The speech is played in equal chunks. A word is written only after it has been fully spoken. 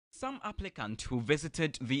Some applicants who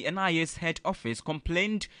visited the NIA's head office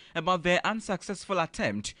complained about their unsuccessful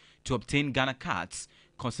attempt to obtain Ghana cards,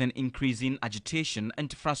 causing increasing agitation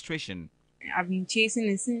and frustration. I've been chasing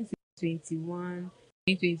it since 2021,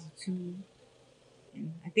 2022.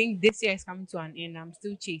 I think this year is coming to an end. I'm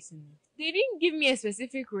still chasing it. They didn't give me a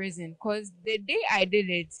specific reason because the day I did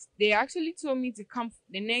it, they actually told me to come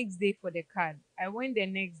the next day for the card. I went the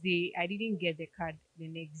next day. I didn't get the card the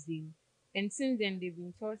next day. And since then, they've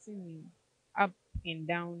been tossing me up and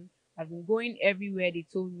down. I've been going everywhere they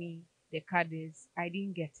told me the card is. I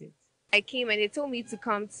didn't get it. I came and they told me to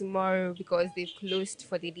come tomorrow because they've closed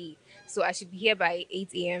for the day. So I should be here by 8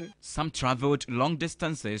 a.m. Some traveled long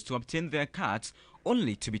distances to obtain their cards,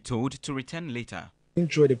 only to be told to return later.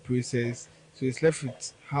 Through the process, so it's left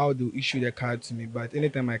with how they issue the card to me. But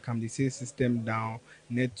anytime I come, they say system down,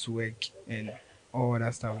 network, and all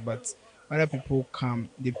that stuff. But other people come,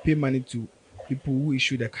 they pay money to people who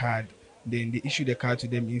issue the card. Then they issue the card to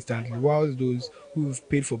them instantly, whilst those who've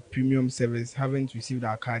paid for premium service haven't received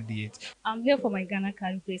our card yet. I'm here for my Ghana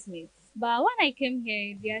card replacement. But when I came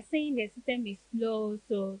here, they are saying the system is slow,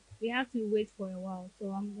 so we have to wait for a while. So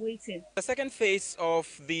I'm waiting. The second phase of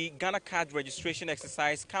the Ghana card registration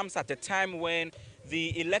exercise comes at a time when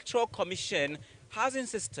the Electoral Commission has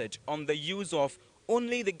insisted on the use of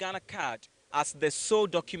only the Ghana card as the sole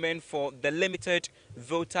document for the limited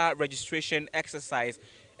voter registration exercise,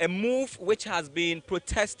 a move which has been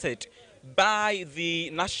protested by the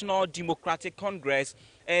National Democratic Congress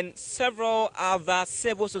and several other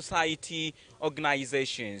civil society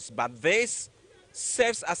organizations. But this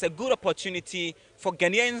serves as a good opportunity for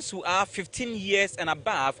Ghanaians who are 15 years and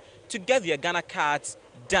above to get their Ghana cards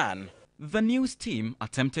done. The news team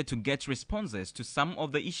attempted to get responses to some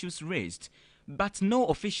of the issues raised, but no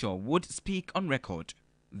official would speak on record.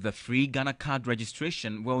 The free Ghana card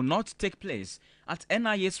registration will not take place at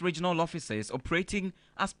NIA's regional offices operating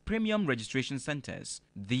as premium registration centers.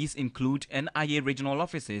 These include NIA regional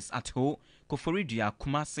offices at Ho, Koforidua,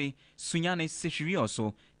 Kumasi, Sunyani,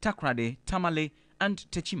 Seshirioso, Takrade, Tamale, and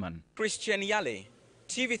Techiman. Christian Yale,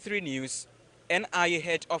 TV3 News, NIA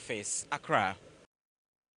Head Office, Accra.